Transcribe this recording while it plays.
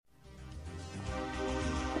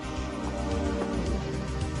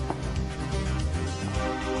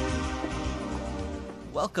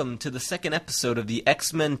welcome to the second episode of the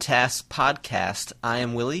X-Men TAS podcast. I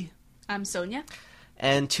am Willie. I'm Sonia.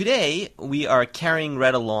 And today we are carrying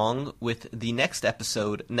right along with the next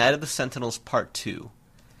episode, Night of the Sentinels Part 2.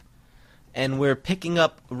 And we're picking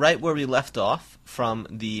up right where we left off from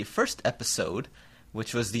the first episode,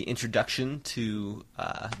 which was the introduction to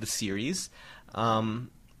the series.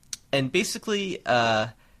 And basically,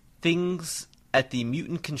 things at the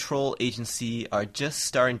Mutant Control Agency are just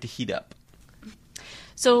starting to heat up.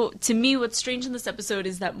 So, to me, what's strange in this episode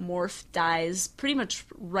is that Morph dies pretty much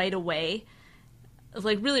right away,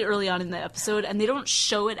 like really early on in the episode, and they don't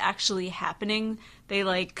show it actually happening.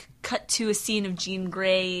 They, cut to a scene of Jean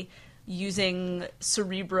Grey using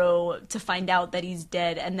Cerebro to find out that he's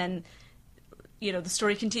dead, and then, the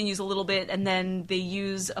story continues a little bit, and then they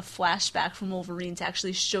use a flashback from Wolverine to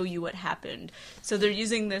actually show you what happened. So they're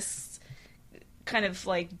using this kind of,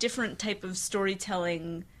 different type of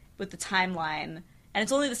storytelling with the timeline. And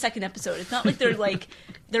it's only the second episode. It's not like they're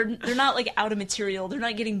they're not out of material. They're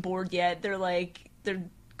not getting bored yet. They're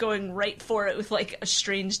going right for it with a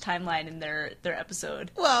strange timeline in their episode.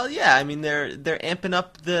 Well, yeah, I mean they're amping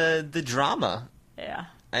up the drama. Yeah.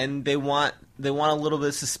 And they want a little bit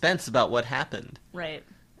of suspense about what happened. Right.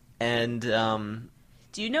 And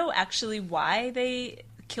do you know actually why they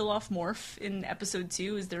kill off Morph in episode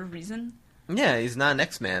 2? Is there a reason? Yeah, he's not an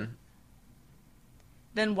X-Man.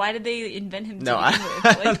 Then why did they invent him to begin with?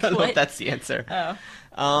 I don't know if that's the answer. Oh.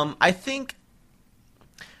 I think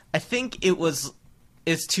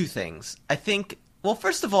it's two things. I think, well,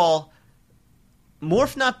 first of all,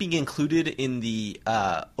 Morph not being included in the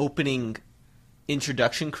opening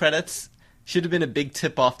introduction credits should have been a big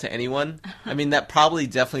tip-off to anyone. I mean, that probably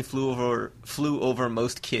definitely flew over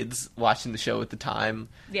most kids watching the show at the time.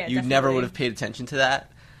 Yeah, you definitely. Never would have paid attention to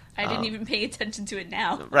that. I didn't even pay attention to it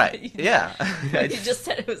now. Right, yeah. You just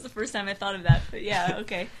said it was the first time I thought of that, but yeah,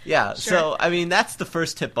 okay. Yeah, sure. So, I mean, that's the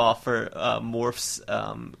first tip-off for Morph's,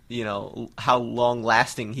 how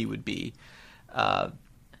long-lasting he would be. But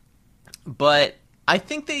I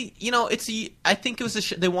think they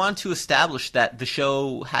wanted to establish that the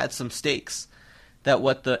show had some stakes, that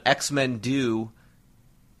what the X-Men do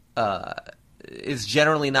is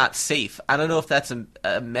generally not safe. I don't know if that's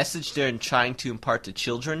a message they're trying to impart to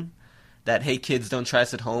children, that, hey, kids, don't try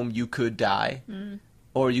this at home, you could die. Mm.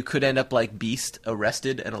 Or you could end up like Beast,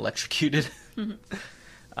 arrested and electrocuted.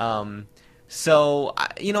 So,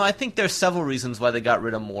 I think there's several reasons why they got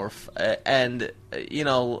rid of Morph. And,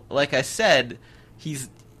 like I said, he's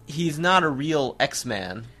not a real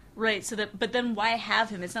X-Man. Right, but then why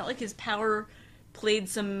have him? It's not like his power played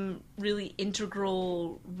some really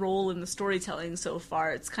integral role in the storytelling so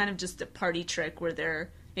far. It's kind of just a party trick where they're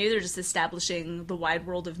just establishing the wide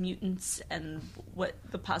world of mutants and what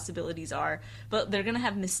the possibilities are. But they're going to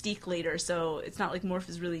have Mystique later, so it's not like Morph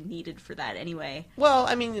is really needed for that anyway. Well,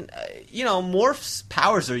 I mean, Morph's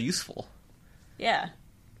powers are useful. Yeah.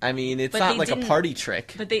 I mean, it's not like a party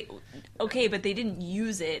trick. But they didn't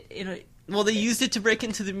use it in a... Well, they used it to break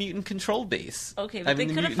into the mutant control base. Okay, but they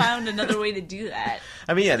could have found another way to do that.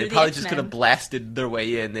 I mean, yeah, they probably just could have blasted their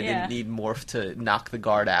way in. They didn't need Morph to knock the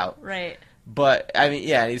guard out. Right. But, I mean,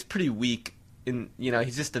 yeah, he's pretty weak.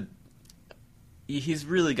 He's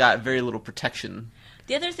really got very little protection.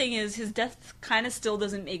 The other thing is, his death kind of still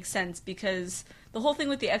doesn't make sense, because the whole thing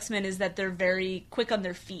with the X-Men is that they're very quick on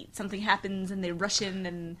their feet. Something happens and they rush in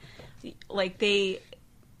and,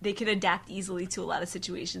 they can adapt easily to a lot of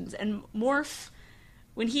situations. And Morph,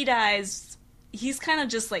 when he dies, he's kind of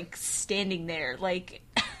just, standing there.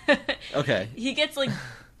 Okay. He gets,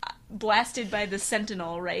 blasted by the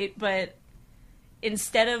Sentinel, right? But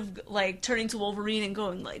instead of, turning to Wolverine and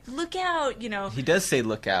going, look out, He does say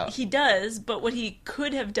look out. He does, but what he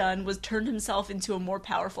could have done was turned himself into a more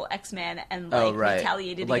powerful X-Man and,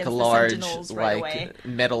 retaliated against the Sentinels right away.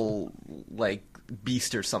 Metal,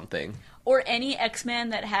 beast or something. Or any X-Man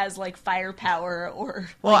that has, firepower or,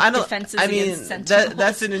 defenses against Sentinels.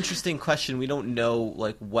 That's an interesting question. We don't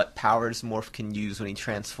know, what powers Morph can use when he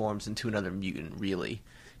transforms into another mutant, really.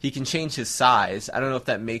 He can change his size. I don't know if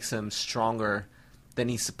that makes him stronger than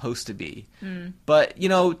he's supposed to be. Mm. But,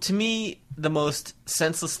 to me, the most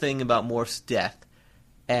senseless thing about Morph's death,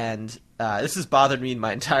 and this has bothered me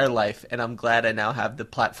my entire life, and I'm glad I now have the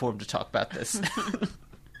platform to talk about this.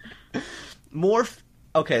 Morph...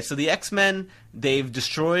 Okay, so the X-Men, they've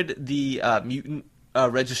destroyed the mutant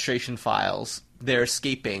registration files. They're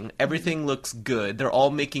escaping. Everything looks good. They're all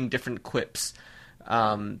making different quips.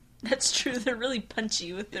 That's true. They're really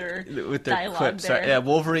punchy with their dialogue quips. there. Right? Yeah,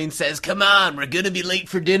 Wolverine says, "Come on, we're going to be late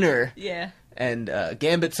for dinner." Yeah. And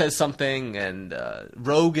Gambit says something, and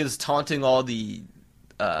Rogue is taunting all the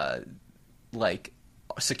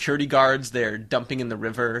security guards they're dumping in the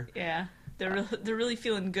river. Yeah. They're really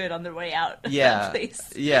feeling good on their way out of Yeah, that place.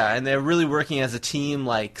 yeah, and they're really working as a team.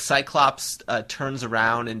 Like Cyclops turns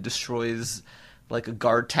around and destroys like a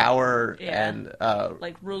guard tower, and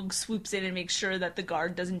like Rogue swoops in and makes sure that the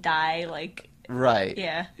guard doesn't die. Like right,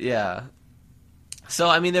 yeah. So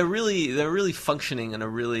I mean, they're really functioning in a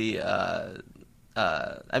really. I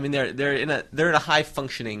mean, they're in a high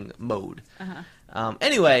functioning mode.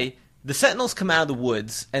 Anyway, the Sentinels come out of the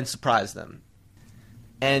woods and surprise them.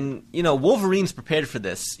 And, Wolverine's prepared for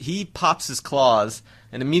this. He pops his claws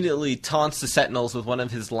and immediately taunts the Sentinels with one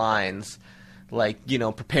of his lines, like,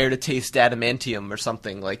 prepare to taste adamantium or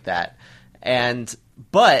something like that.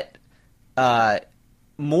 But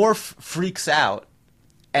Morph freaks out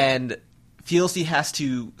and feels he has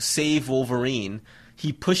to save Wolverine.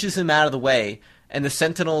 He pushes him out of the way, and the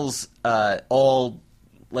Sentinels all,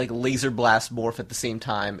 like, laser blast Morph at the same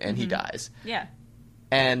time, and he dies. Yeah.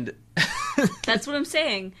 And... That's what I'm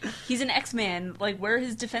saying. He's an X-Man. Like, where are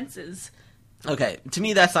his defenses? Okay, to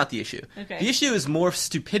me, that's not the issue. Okay. The issue is Morph's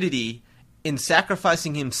stupidity in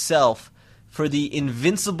sacrificing himself for the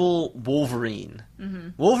invincible Wolverine.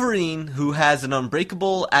 Wolverine, who has an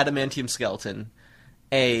unbreakable adamantium skeleton,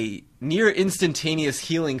 a near instantaneous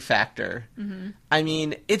healing factor. I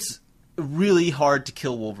mean, it's really hard to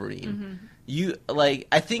kill Wolverine.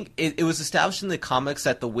 I think it was established in the comics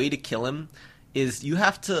that the way to kill him is you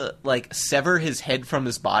have to, like, sever his head from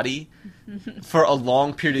his body for a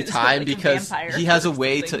long period of time like because he has a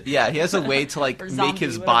way to, like, make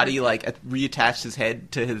his body, like, reattach his head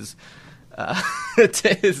to his,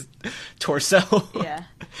 to his torso. Yeah.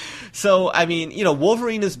 So, I mean,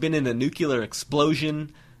 Wolverine has been in a nuclear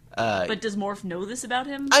explosion. But does Morph know this about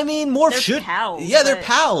him? I mean, Morph they're should. Pals, yeah, they're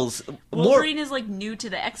pals. Wolverine is like new to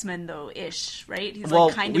the X-Men, though, ish, right? He's well,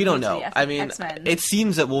 like kind of we don't new know. To the I mean, X-Men. it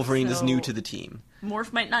seems that Wolverine is new to the team.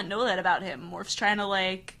 Morph might not know that about him. Morph's trying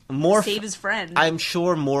to save his friend. I'm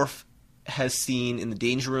sure Morph has seen in the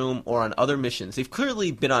Danger Room or on other missions. They've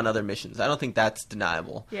clearly been on other missions. I don't think that's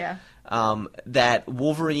deniable. Yeah. That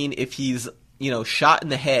Wolverine, if he's shot in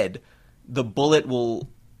the head, the bullet will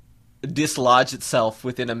dislodge itself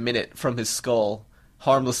within a minute from his skull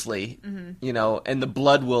harmlessly, and the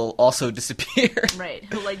blood will also disappear. Right.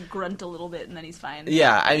 He'll like grunt a little bit and then he's fine.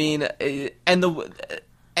 Yeah, I mean,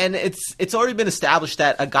 and it's already been established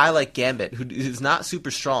that a guy like Gambit, who is not super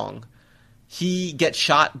strong, he gets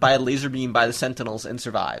shot by a laser beam by the Sentinels and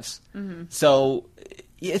survives. So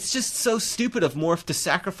it's just so stupid of Morph to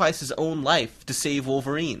sacrifice his own life to save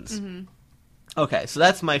Wolverine's. Okay, so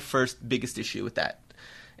that's my first biggest issue with that.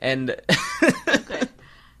 And Okay.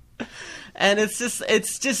 And it's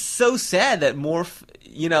just so sad that Morph,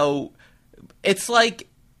 it's like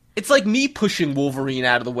me pushing Wolverine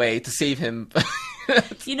out of the way to save him.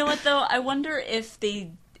 You know what though? I wonder if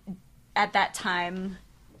they at that time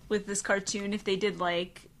with this cartoon, if they did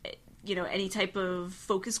like any type of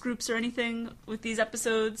focus groups or anything with these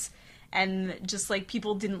episodes, and just like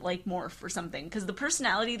people didn't like Morph or something, because the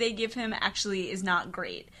personality they give him actually is not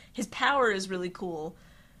great. His power is really cool,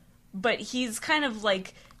 but he's kind of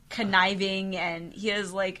like conniving, and he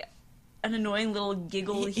has like an annoying little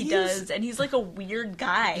giggle he does, and he's like a weird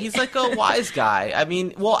guy. He's like a wise guy. I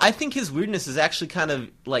mean, well, I think his weirdness is actually kind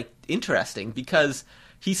of like interesting because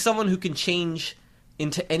he's someone who can change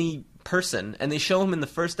into any person, and they show him in the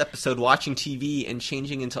first episode watching TV and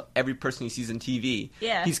changing into every person he sees in TV.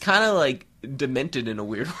 Yeah. He's kind of like demented in a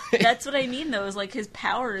weird way. That's what I mean though, is like his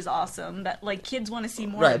power is awesome, that like kids want to see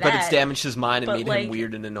more right, of that. but it's damaged his mind and made like, him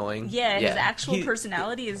weird and annoying. Yeah, his actual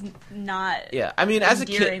personality is not I mean, as a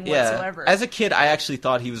kid, whatsoever. As a kid, I actually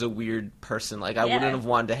thought he was a weird person. Like, I wouldn't have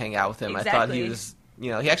wanted to hang out with him. Exactly. I thought he was, he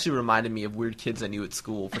actually reminded me of weird kids I knew at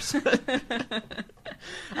school. For some...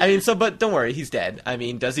 I mean, but don't worry, he's dead. I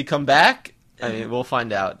mean, does he come back? I mean, we'll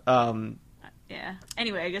find out. Yeah.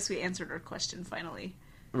 Anyway, I guess we answered our question finally.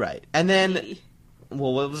 Right. And then, Maybe.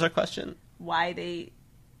 Well, what was our question? Why he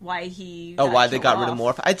why they got rid of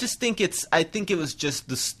Morph. I think it was just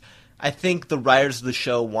this. I think the writers of the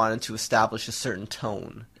show wanted to establish a certain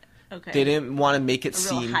tone. Okay. They didn't want to make it a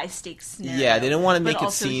real seem high stakes scenario. Yeah, they didn't want to make but it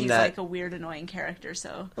also seem he's that like a weird, annoying character.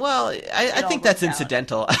 So well, I think that's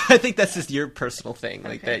incidental. I think that's just your personal thing,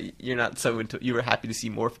 like that you're not so into. You were happy to see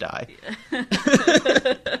Morph die. I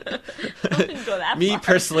wouldn't go that Me far.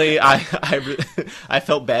 personally, I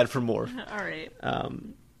felt bad for Morph. All right.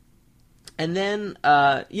 And then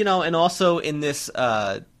and also in this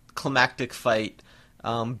climactic fight,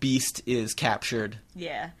 Beast is captured.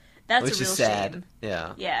 Yeah. That's which a real is sad. shame.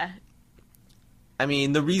 Yeah. Yeah. I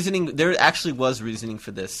mean, the reasoning, there actually was reasoning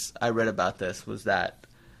for this. I read about this, was that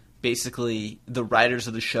basically the writers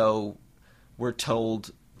of the show were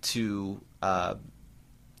told to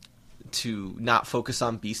not focus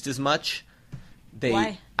on Beast as much.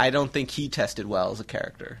 Why? I don't think he tested well as a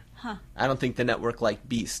character. Huh. I don't think the network liked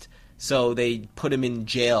Beast. So they put him in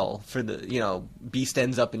jail for Beast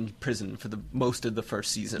ends up in prison for the most of the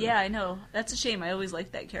first season. Yeah, I know. That's a shame. I always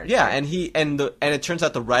liked that character. Yeah, and it turns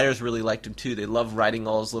out the writers really liked him too. They love writing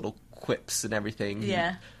all his little quips and everything.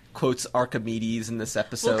 Yeah. He quotes Archimedes in this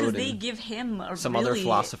episode. Well, because they give him a some really other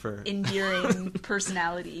philosopher. endearing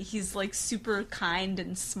personality. He's like super kind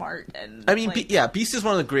and smart, and I mean, like, Beast is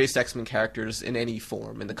one of the greatest X-Men characters in any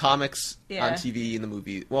form. In the comics, on TV, in the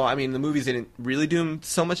movie. Well, I mean, the movies didn't really do him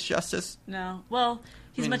so much justice. No. Well,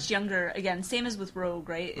 he's much younger. Again, same as with Rogue,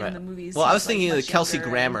 right? In the movies. Well, I was thinking like, of Kelsey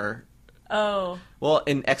Grammer. Oh. Well,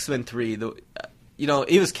 in X-Men 3,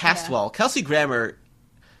 it was cast well. Kelsey Grammer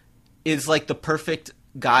is like the perfect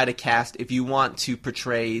guy to cast if you want to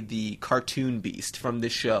portray the cartoon Beast from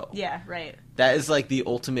this show. Yeah, right. That is like the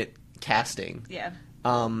ultimate casting. Yeah.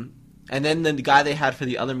 And then the guy they had for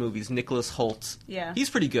the other movies, Nicholas Hoult. Yeah. He's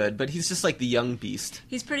pretty good, but he's just like the young Beast.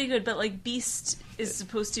 He's pretty good, but like Beast is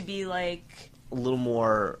supposed to be like a little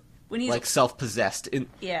more when he's like self-possessed. In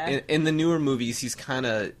the newer movies, he's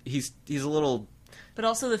a little. But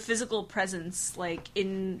also the physical presence, like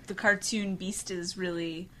in the cartoon, Beast is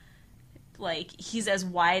really. Like, he's as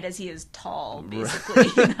wide as he is tall, basically,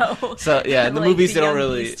 you know? So, yeah, in the movies, they don't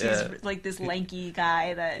really... Beast, he's like this lanky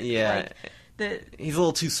guy that... Yeah. He's a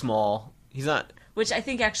little too small. He's not... Which I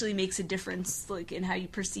think actually makes a difference, like, in how you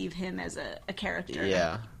perceive him as a character.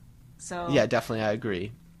 Yeah. So... Yeah, definitely, I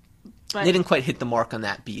agree. But, they didn't quite hit the mark on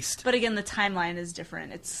that Beast. But again, the timeline is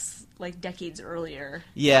different. It's, like, decades earlier.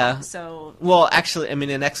 Yeah. So... Well, actually, I mean,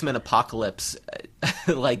 in X-Men Apocalypse,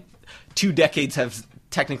 like, 2 decades have...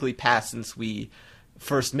 technically passed since we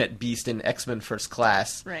first met Beast in X-Men First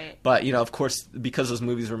Class. Right. But, of course, because those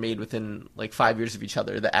movies were made within, like, 5 years of each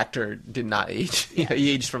other, the actor did not age. Yeah.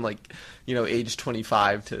 He aged from, like, age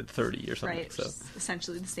 25 to 30 or something. Right, so.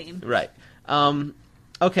 essentially the same. Right.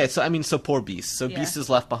 Okay, so poor Beast. So Beast is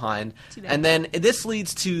left behind. Too bad. And then this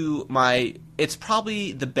leads to it's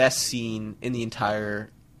probably the best scene in the entire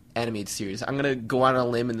animated series. I'm gonna go on a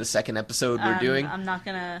limb in the second episode we're doing. I'm not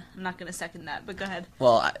gonna second that, but go ahead.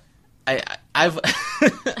 Well, I've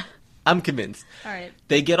I'm convinced. All right.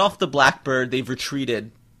 They get off the Blackbird. They've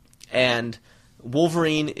retreated, and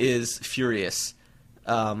Wolverine is furious.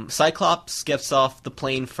 Cyclops gets off the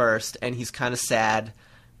plane first, and he's kind of sad.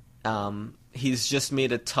 He's just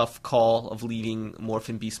made a tough call of leaving Morph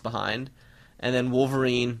and Beast behind, and then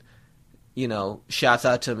Wolverine, shouts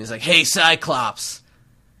out to him. He's like, "Hey, Cyclops!"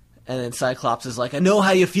 And then Cyclops is like, "I know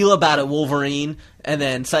how you feel about it, Wolverine." And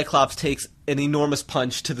then Cyclops takes an enormous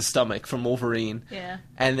punch to the stomach from Wolverine. Yeah.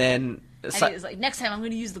 And then... And he was like, next time I'm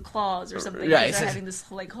going to use the claws or something. Right. They're having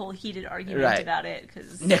this like whole heated argument about it.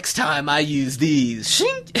 Cause... Next time I use these.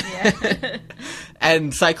 Yeah.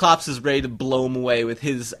 And Cyclops is ready to blow him away with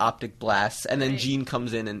his optic blasts. And then Jean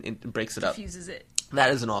comes in and breaks it up. Diffuses it.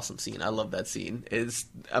 That is an awesome scene. I love that scene. It's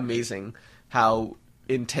amazing how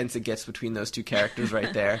intense it gets between those two characters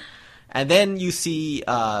right there. And then you see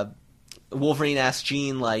Wolverine ask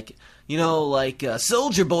Jean, like,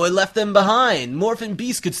 Soldier Boy left them behind. Morph and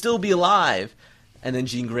Beast could still be alive. And then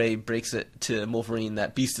Jean Grey breaks it to Wolverine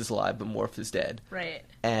that Beast is alive, but Morph is dead. Right.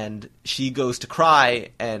 And she goes to cry,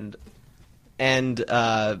 and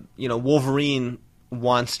Wolverine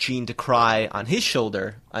wants Jean to cry on his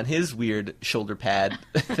shoulder, on his weird shoulder pad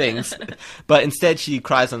things. But instead she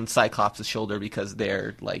cries on Cyclops' shoulder because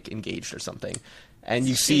they're, like, engaged or something. And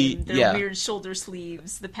you see, their weird shoulder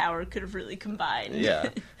sleeves. The power could have really combined. Yeah,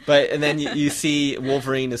 and then you see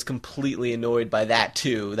Wolverine is completely annoyed by that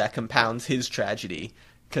too. That compounds his tragedy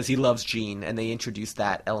because he loves Jean, and they introduce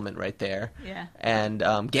that element right there. Yeah. And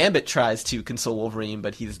Gambit tries to console Wolverine,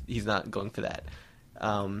 but he's not going for that.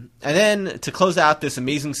 And then to close out this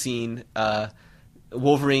amazing scene,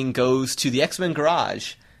 Wolverine goes to the X-Men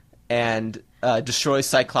garage and destroys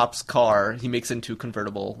Cyclops' car. He makes it into a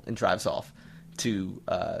convertible and drives off to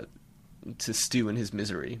stew in his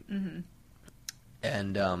misery. Mm-hmm.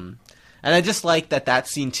 And I just like that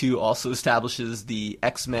scene too also establishes the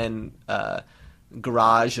X-Men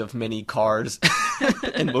garage of many cars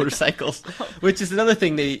and motorcycles, which is another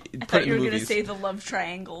thing they put in the movies. I thought you were going to say the love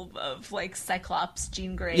triangle of like Cyclops,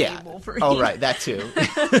 Jean Grey, Wolverine. Oh right, that too.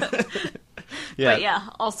 Yeah.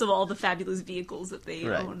 But also all the fabulous vehicles that they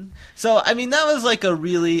own. So I mean that was like a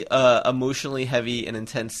really emotionally heavy and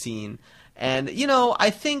intense scene. And, I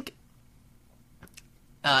think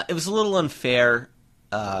it was a little unfair,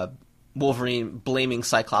 Wolverine blaming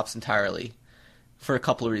Cyclops entirely for a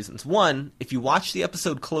couple of reasons. One, if you watch the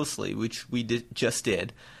episode closely, which we just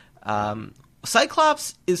did,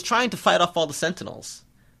 Cyclops is trying to fight off all the Sentinels.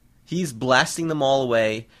 He's blasting them all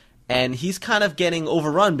away, and he's kind of getting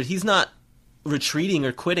overrun, but he's not retreating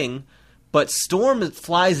or quitting. But Storm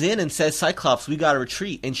flies in and says, Cyclops, we gotta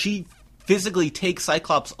retreat. And she physically takes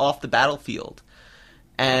Cyclops off the battlefield.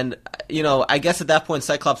 And, I guess at that point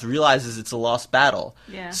Cyclops realizes it's a lost battle.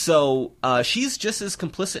 Yeah. So she's just as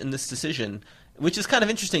complicit in this decision, which is kind of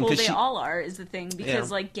interesting. Well, they all are, is the thing.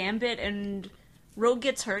 Because, Yeah. Gambit and Rogue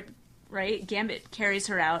gets hurt, right? Gambit carries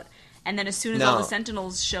her out. And then as soon as all the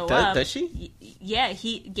Sentinels show up... Does she? Yeah,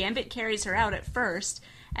 Gambit carries her out at first.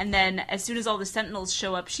 And then as soon as all the Sentinels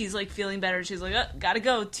show up, she's, feeling better. She's like, oh, gotta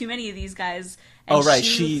go. Too many of these guys. And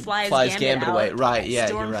she flies Gambit out. away. Right, yeah,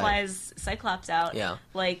 Storm you're right. flies Cyclops out. Yeah.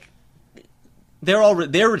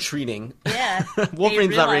 They're retreating. Yeah.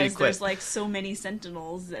 Wolverine's not ready to quit. There's, so many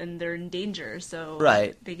Sentinels, and they're in danger, so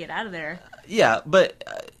they get out of there. Yeah,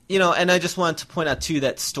 but, and I just wanted to point out, too,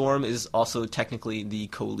 that Storm is also technically the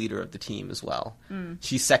co-leader of the team as well.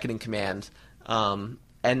 She's second in command.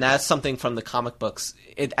 And that's something from the comic books.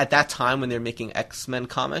 At that time, when they were making X-Men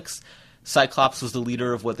comics, Cyclops was the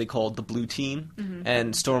leader of what they called the Blue Team,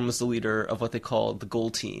 and Storm was the leader of what they called the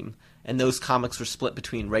Gold Team. And those comics were split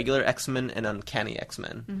between regular X-Men and Uncanny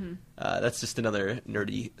X-Men. That's just another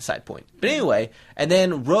nerdy side point. But anyway, and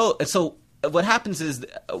then so what happens is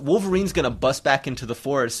Wolverine's going to bust back into the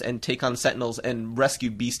forest and take on Sentinels and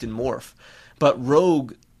rescue Beast and Morph. But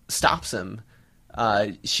Rogue stops him.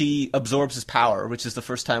 She absorbs his power, which is the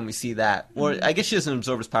first time we see that. Or I guess she doesn't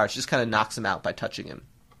absorb his power. She just kind of knocks him out by touching him.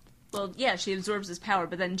 Well, yeah, she absorbs his power,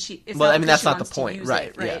 but then that's not the point,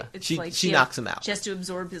 right? Right. Yeah. It's she knocks him out. She has to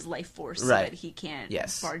absorb his life force so Right. that he can't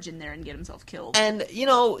Yes. barge in there and get himself killed. And,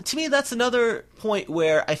 to me, that's another point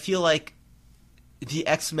where I feel like the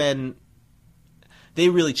X-Men, they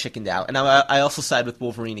really chickened out. And I also side with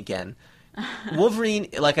Wolverine again. Wolverine,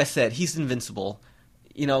 like I said, he's invincible.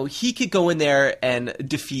 He could go in there and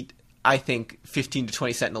defeat, I think, 15 to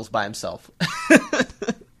 20 Sentinels by himself.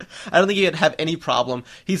 I don't think he'd have any problem.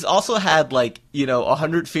 He's also had,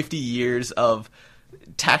 150 years of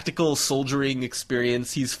tactical soldiering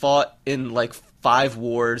experience. He's fought in, 5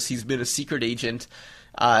 wars. He's been a secret agent.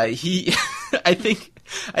 I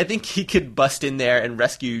think he could bust in there and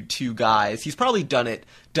rescue 2 guys. He's probably done it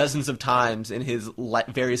dozens of times in his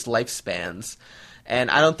various lifespans.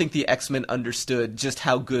 And I don't think the X-Men understood just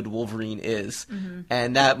how good Wolverine is.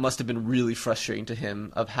 And that must have been really frustrating to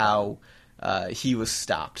him of how he was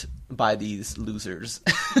stopped by these losers.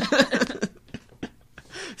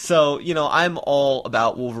 So, I'm all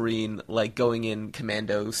about Wolverine, going in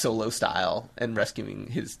commando solo style and rescuing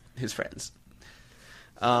his friends.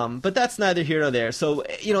 But that's neither here nor there. So,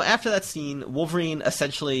 after that scene, Wolverine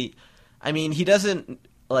essentially, he doesn't,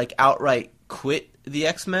 outright quit the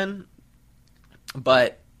X-Men,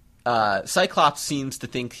 but Cyclops seems to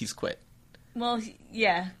think he's quit. Well,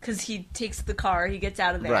 yeah, because he takes the car, he gets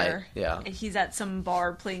out of there. Right, yeah. And he's at some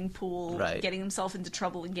bar playing pool, right. Getting himself into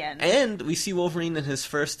trouble again. And we see Wolverine in his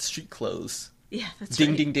first street clothes. Yeah, that's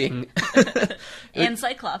ding, right. Ding, ding, ding. And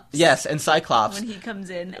Cyclops. Yes, and Cyclops. When he comes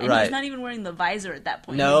in. And right. He's not even wearing the visor at that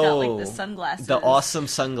point. No. He's got, the sunglasses. The awesome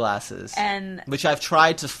sunglasses. Which I've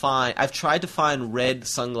tried to find. I've tried to find red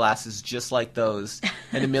sunglasses just like those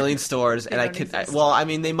in a million stores, and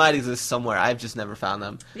they might exist somewhere. I've just never found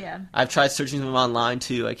them. Yeah. I've tried searching them online,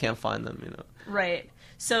 too. I can't find them, Right.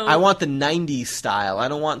 So I want the 90s style. I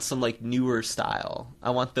don't want some, newer style.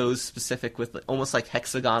 I want those specific with almost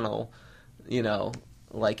hexagonal...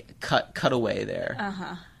 cutaway there.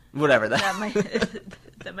 Uh-huh. Whatever that.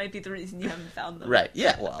 That might be the reason you haven't found them. Right.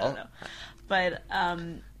 Yeah. Well. I don't know. But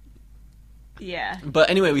yeah. But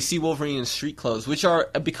anyway, we see Wolverine in street clothes, which are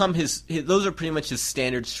become his. Those are pretty much his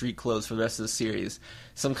standard street clothes for the rest of the series.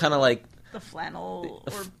 Some kind of the flannel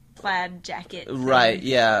or plaid jacket. Right.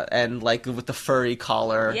 Yeah, and with the furry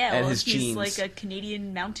collar and his jeans. He's like a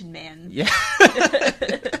Canadian mountain man. Yeah.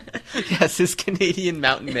 Yes, his Canadian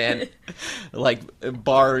mountain man,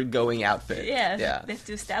 bar-going outfit. Yeah, they have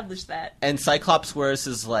to establish that. And Cyclops wears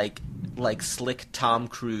his, slick Tom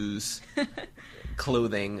Cruise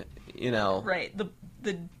clothing, Right, the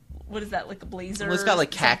what is that, a blazer? Well, it's got,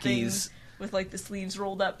 khakis. With, the sleeves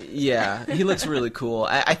rolled up. Yeah, he looks really cool.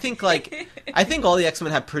 I think, I think all the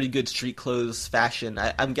X-Men have pretty good street clothes fashion.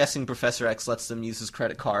 I'm guessing Professor X lets them use his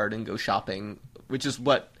credit card and go shopping, which is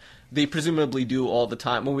what... they presumably do all the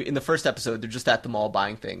time. In the first episode, they're just at the mall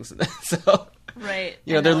buying things. So, right.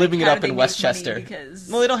 They're living it up in Westchester. Because...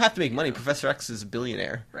 Well, they don't have to make money. Professor X is a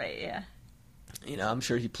billionaire. Right, yeah. I'm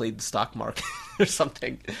sure he played the stock market or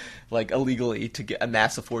something, illegally to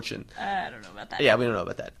amass a fortune. I don't know about that. Yeah, we don't know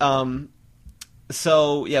about that.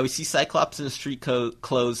 So, yeah, we see Cyclops in his street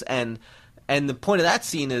clothes, and the point of that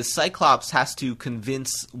scene is Cyclops has to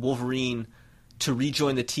convince Wolverine to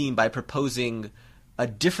rejoin the team by proposing a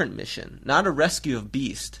different mission. Not a rescue of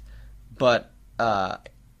Beast, but an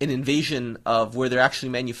invasion of where they're actually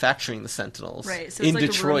manufacturing the Sentinels. Right, so in it's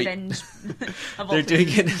like Detroit. a revenge of all They're doing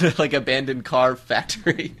things. it in an abandoned car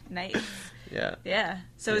factory. Nice. Yeah. Yeah.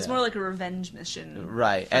 So it's Yeah. more like a revenge mission.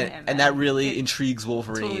 Right, for him, and that really it intrigues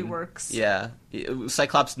Wolverine. totally works. Yeah.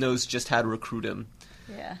 Cyclops knows just how to recruit him.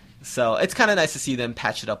 Yeah. So it's kind of nice to see them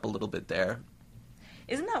patch it up a little bit there.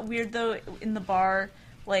 Isn't that weird, though, in the bar,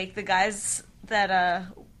 like, the guys that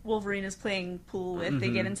Wolverine is playing pool with, they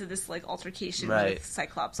get into this, like, altercation Right. with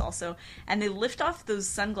Cyclops also, and they lift off those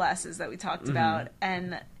sunglasses that we talked about,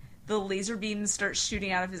 and the laser beams start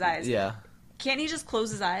shooting out of his eyes. Yeah. Can't he just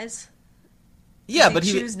close his eyes? Yeah, Does but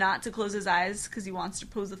he choose not to close his eyes because he wants to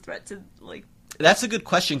pose a threat to, like... That's a good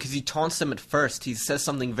question, because he taunts them at first. He says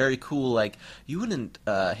something very cool like, "You wouldn't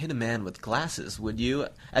hit a man with glasses, would you?"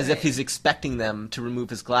 As if Right. he's expecting them to remove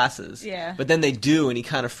his glasses. Yeah. But then they do, and he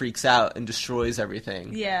kind of freaks out and destroys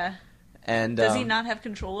everything. Yeah. And Does he not have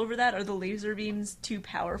control over that? Are the laser beams too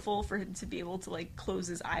powerful for him to be able to, like, close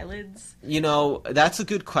his eyelids? You know, that's a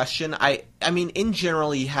good question. I mean, in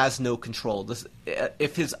general, he has no control.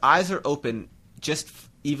 If his eyes are open, just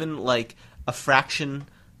even, like, a fraction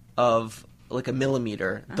of... like a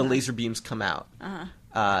millimeter, the laser beams come out.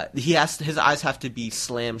 His eyes have to be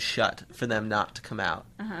slammed shut for them not to come out.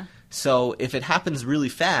 So if it happens really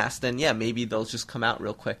fast, then yeah, maybe they'll just come out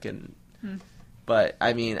real quick. But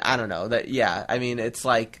I mean, I don't know. I mean, it's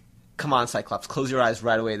like, come on, Cyclops, close your eyes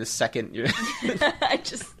right away the second you're.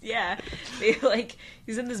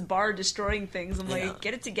 He's in this bar destroying things. I'm like,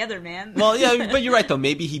 get it together, man. Well, yeah, but you're right though.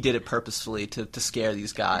 Maybe he did it purposefully to scare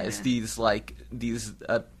these guys, Yeah. these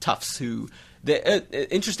toughs who.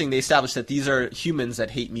 Interesting. They established that these are humans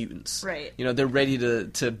that hate mutants. Right. You know, they're ready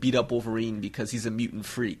to beat up Wolverine because he's a mutant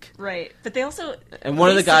freak. Right, but they also And one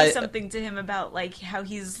of the guys say something to him about like how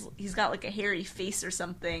he's got like a hairy face or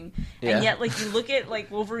something, Yeah. and yet like you look at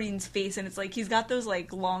like Wolverine's face and it's like he's got those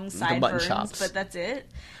like long mutton sideburns, chops. but that's it.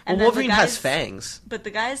 Well, And then Wolverine the has guys- fangs. But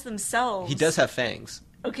the guys themselves, He does have fangs.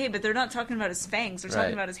 Okay, but they're not talking about his fangs. They're talking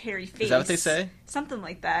Right. about his hairy face. Is that what they say? Something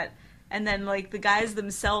like that. And then, like, the guys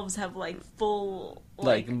themselves have, like, full,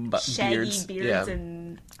 like shaggy beards. beards Yeah.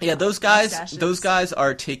 and Yeah, those guys. mustaches. Those guys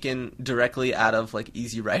are taken directly out of like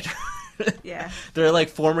Easy Rider. Yeah. They're like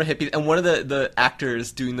former hippies, and one of the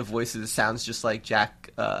actors doing the voices sounds just like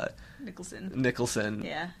Jack Nicholson.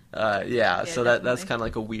 Yeah. So that's definitely. kind of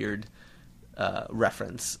like a weird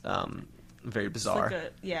reference. Very bizarre.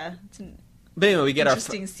 It's an But anyway, we get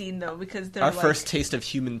interesting scene, though, because they're our like, first taste of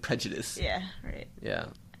human prejudice. Yeah, right. Yeah.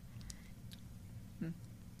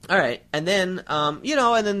 All right, and then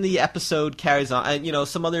and then the episode carries on. And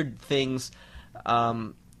some other things.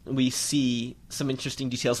 We see some interesting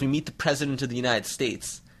details. We meet the president of the United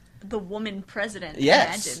States. The woman president,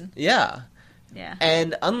 Yes. imagine. Yeah. Yeah.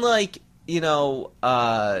 And unlike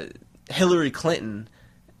Hillary Clinton,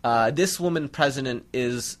 this woman president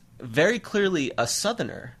is very clearly a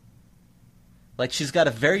Southerner. Like, she's got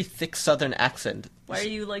a very thick Southern accent. Why are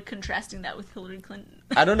you, like, contrasting that with Hillary Clinton?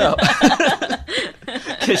 I don't know.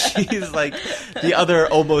 Because she's, like, the other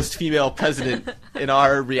almost female president in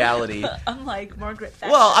our reality. Unlike Margaret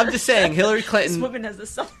Thatcher. Well, I'm just saying, Hillary This Clinton... woman has a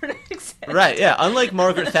Southern accent. Right, yeah. Unlike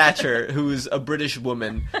Margaret Thatcher, who's a British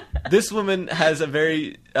woman, this woman has a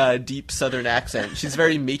very deep Southern accent. She's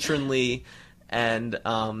very matronly and...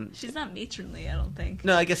 She's not matronly, I don't think.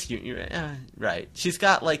 No, I guess you're right. She's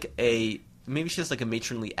got, like, maybe she has, like, a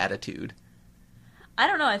matronly attitude. I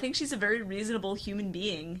don't know. I think she's a very reasonable human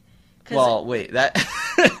being. Well, wait,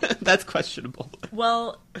 that's questionable.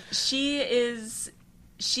 Well, she's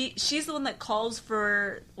the one that calls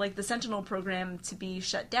for, like, the Sentinel program to be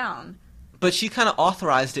shut down. But she kind of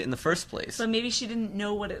authorized it in the first place. So maybe she didn't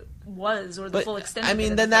know what it was or the full extent of it. I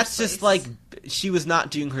mean, in then the that's first just place. like she was not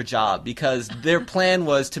doing her job, because their plan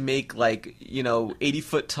was to make, like,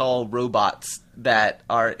 80-foot tall robots that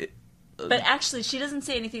are... But actually, she doesn't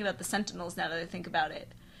say anything about the Sentinels now that I think about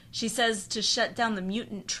it. She says to shut down the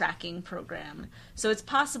mutant tracking program. So it's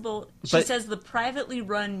possible... She says the privately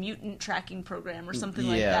run mutant tracking program or something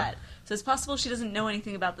like that. So it's possible she doesn't know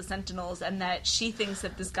anything about the Sentinels and that she thinks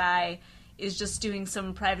that this guy is just doing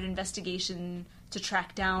some private investigation to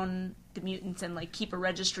track down the mutants and, like, keep a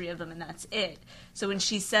registry of them, and that's it. So when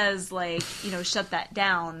she says, like, shut that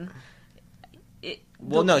down...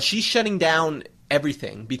 No, she's shutting down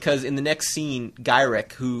everything, because in the next scene,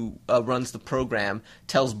 Gyrich, who runs the program,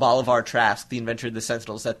 tells Bolivar Trask, the inventor of the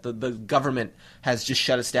Sentinels, that the government has just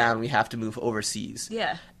shut us down. We have to move overseas.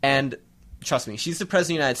 Yeah. And trust me, she's the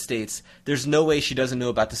president of the United States. There's no way she doesn't know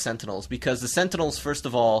about the Sentinels, because the Sentinels, first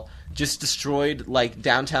of all, just destroyed, like,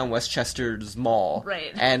 downtown Westchester's mall.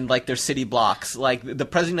 Right. And, like, their city blocks. Like, the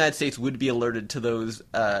president of the United States would be alerted to those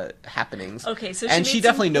happenings. Okay, so she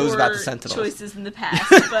definitely knows about the Sentinels. Choices in the past,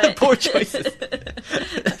 but poor choices.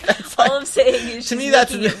 All I'm saying is she's making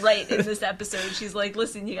that's it right in this episode. She's like,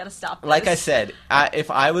 listen, you got to stop this. Like I said, if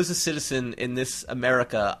I was a citizen in this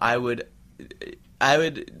America,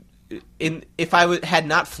 if I had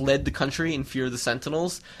not fled the country in fear of the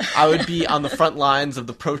Sentinels, I would be on the front lines of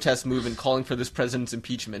the protest movement calling for this president's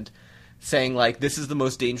impeachment, saying, like, this is the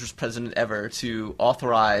most dangerous president ever to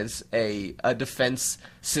authorize a defense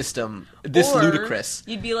system this ludicrous.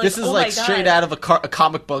 You'd be like, this is oh like my God, straight out of a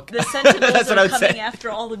comic book. The Sentinels That's what are I would coming say.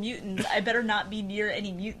 after all the mutants. I better not be near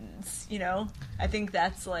any mutants, you know? I think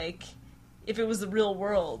that's like, if it was the real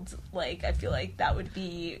world, like, I feel like that would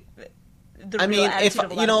be the real attitude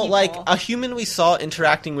of a lot of people. Like, a human we saw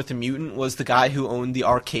interacting with a mutant was the guy who owned the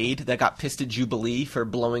arcade that got pissed at Jubilee for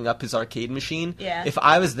blowing up his arcade machine. Yeah. If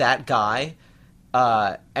I was that guy,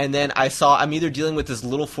 and then I'm either dealing with this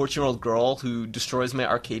little 14-year-old girl who destroys my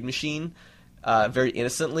arcade machine very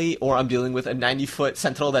innocently, or I'm dealing with a 90-foot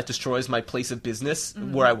Sentinel that destroys my place of business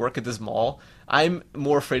where I work at this mall, I'm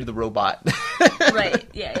more afraid of the robot. Right,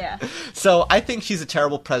 yeah. So I think she's a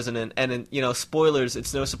terrible president, and spoilers,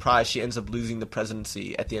 it's no surprise she ends up losing the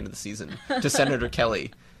presidency at the end of the season to Senator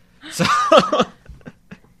Kelly. So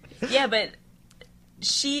yeah, but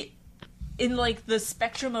she, in, like, the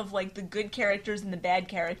spectrum of, like, the good characters and the bad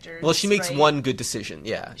characters... Well, she makes right? one good decision,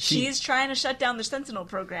 yeah. She's trying to shut down the Sentinel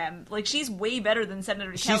program. Like, she's way better than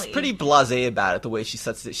Senator Kelly. She's pretty blasé about it, the way she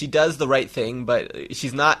sets it. She does the right thing, but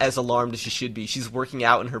she's not as alarmed as she should be. She's working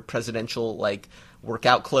out in her presidential, like,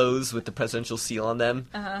 workout clothes with the presidential seal on them.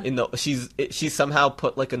 She somehow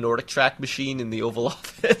put, like, a Nordic track machine in the Oval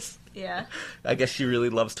Office. Yeah. I guess she really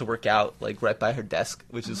loves to work out, like, right by her desk,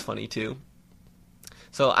 which is funny, too.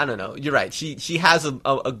 So, I don't know. You're right. She has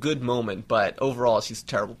a good moment, but overall, she's a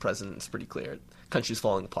terrible president. It's pretty clear. Country's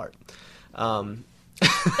falling apart. All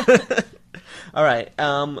right.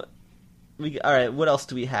 All right. What else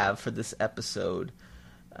do we have for this episode?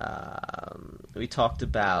 We talked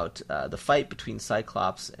about the fight between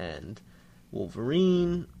Cyclops and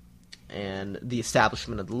Wolverine, and the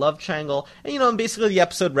establishment of the love triangle. And, basically the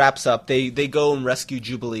episode wraps up. They go and rescue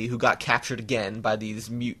Jubilee, who got captured again by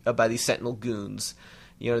these Sentinel goons.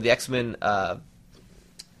 The X-Men,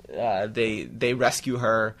 they rescue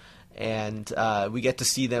her, and we get to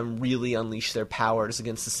see them really unleash their powers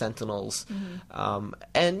against the Sentinels.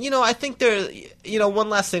 Mm-hmm. I think one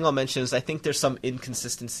last thing I'll mention is I think there's some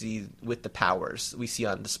inconsistency with the powers we see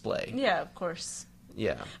on display. Yeah, of course.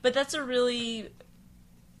 Yeah. But that's a really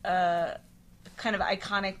kind of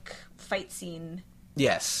iconic fight scene.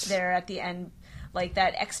 Yes. There at the end. Like,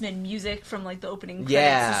 that X-Men music from, like, the opening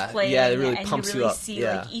credits is playing. Yeah, it really pumps you up. And you really see,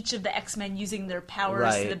 like, each of the X-Men using their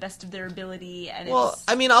powers to the best of their ability. And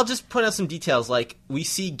I'll just point out some details. Like, we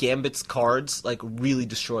see Gambit's cards, like, really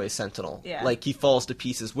destroy a Sentinel. Yeah. Like, he falls to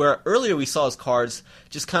pieces. Where earlier we saw his cards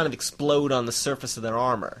just kind of explode on the surface of their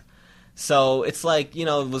armor. So it's like,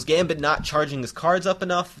 was Gambit not charging his cards up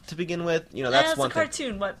enough to begin with? That's one thing. It's a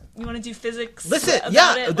cartoon. What, you want to do physics? Listen,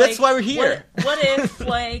 about it? That's why we're here. What if,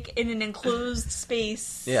 like, in an enclosed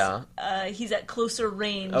space, he's at closer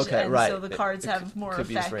range, so the cards have more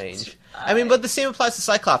could effect? Be his range. But the same applies to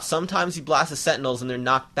Cyclops. Sometimes he blasts the Sentinels and they're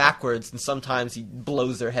knocked backwards, and sometimes he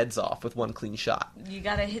blows their heads off with one clean shot. You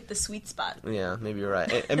gotta hit the sweet spot. Yeah, maybe you're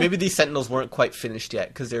right. And maybe these Sentinels weren't quite finished yet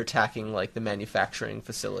because they're attacking, like, the manufacturing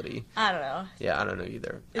facility. I don't know. Yeah, I don't know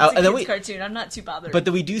either. It's a kid's cartoon. I'm not too bothered. But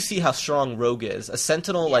then we do see how strong Rogue is. A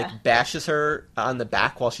Sentinel, like, bashes her on the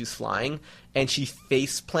back while she's flying, and she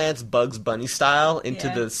face plants Bugs Bunny style into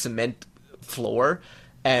the cement floor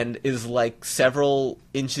and is, like, several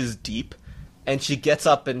inches deep. And she gets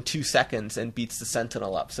up in 2 seconds and beats the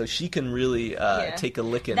Sentinel up. So she can really take a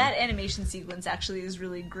licking. That animation sequence actually is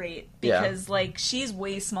really great. Because, like, she's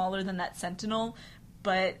way smaller than that Sentinel,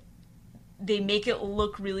 but they make it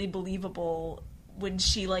look really believable when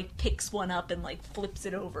she, like, picks one up and, like, flips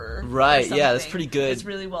it over. Right, yeah, that's pretty good. It's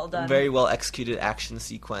really well done. Very well executed action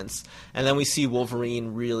sequence. And then we see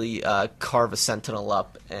Wolverine really carve a Sentinel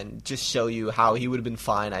up and just show you how he would have been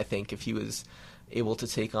fine, I think, if he was able to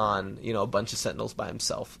take on, a bunch of Sentinels by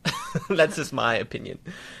himself. That's just my opinion.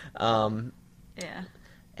 Yeah.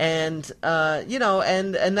 And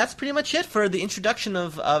and that's pretty much it for the introduction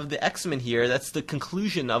of the X-Men here. That's the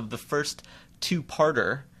conclusion of the first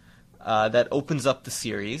two-parter that opens up the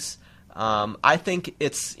series. I think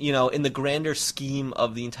it's, in the grander scheme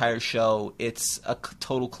of the entire show, it's a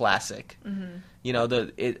total classic. Mm-hmm.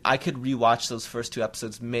 I could rewatch those first 2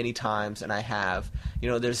 episodes many times, and I have.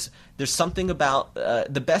 There's something about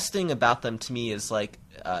the best thing about them to me is like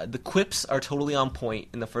the quips are totally on point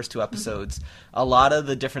in the first 2 episodes. Mm-hmm. A lot of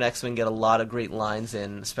the different X-Men get a lot of great lines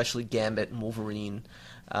in, especially Gambit and Wolverine.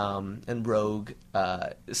 And Rogue,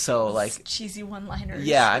 so like cheesy one-liners.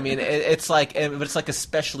 Yeah, I mean it's like, but it's like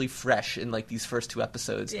especially fresh in like these first 2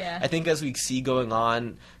 episodes. Yeah. I think as we see going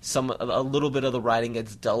on, a little bit of the writing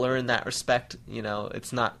gets duller in that respect.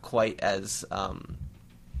 It's not quite as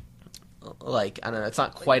like, I don't know, it's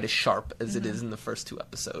not quite as sharp as it is in the first 2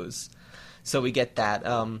 episodes. So we get that.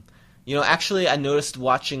 Actually, I noticed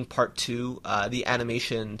watching part 2, the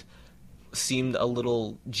animation seemed a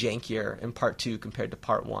little jankier in part 2 compared to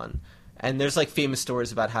part 1. And there's like famous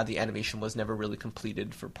stories about how the animation was never really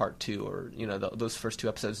completed for part 2, or those first 2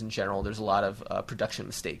 episodes in general. There's a lot of production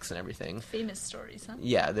mistakes and everything. Famous stories, huh?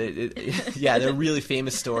 Yeah, they're really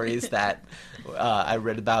famous stories that I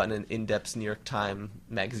read about in an in-depth New York Times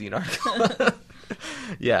magazine article.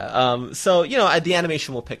 Yeah, so the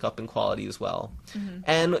animation will pick up in quality as well. Mm-hmm.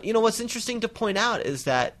 And what's interesting to point out is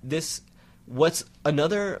that what's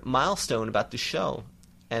another milestone about the show,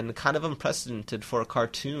 and kind of unprecedented for a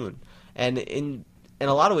cartoon, and in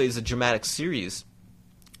a lot of ways a dramatic series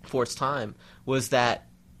for its time, was that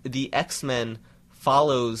the X-Men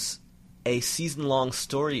follows a season-long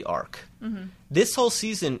story arc. Mm-hmm. This whole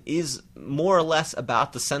season is more or less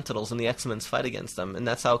about the Sentinels and the X-Men's fight against them, and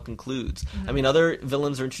that's how it concludes. Mm-hmm. I mean, other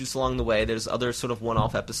villains are introduced along the way. There's other sort of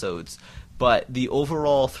one-off episodes, but the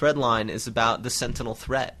overall thread line is about the Sentinel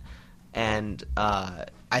threat. And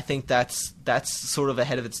I think that's sort of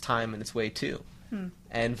ahead of its time in its way too,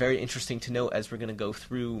 and very interesting to note as we're going to go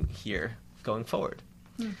through here going forward.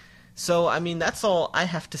 So, I mean, that's all I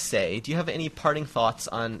have to say. Do you have any parting thoughts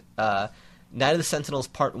on Night of the Sentinels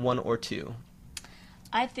Part 1 or 2?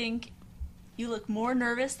 I think you look more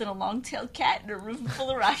nervous than a long-tailed cat in a room full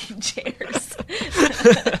of rocking chairs.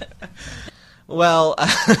 Well,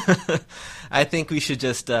 I think we should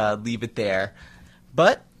just leave it there.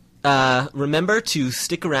 But remember to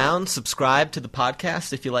stick around, subscribe to the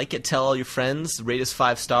podcast if you like it, tell all your friends, rate us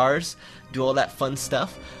 5 stars, do all that fun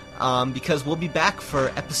stuff, because we'll be back for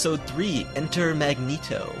episode 3, Enter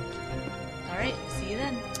Magneto. All right, see you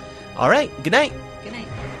then. All right, good night.